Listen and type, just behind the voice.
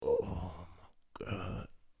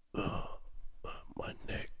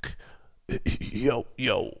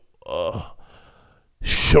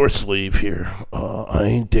Short sleeve here. I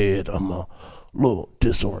ain't dead. I'm a little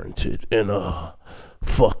disoriented and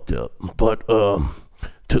fucked up. But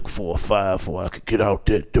took 4 or 5 before I could get out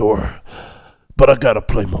that door. But I gotta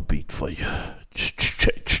play my beat for you.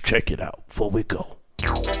 Check it out before we go.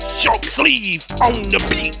 Short sleeve on the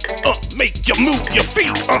beat, make you move your feet,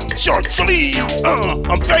 short sleeve,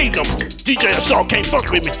 I'm fading them, DJ Assault can't fuck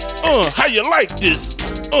with me, how you like this,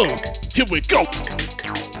 here we go.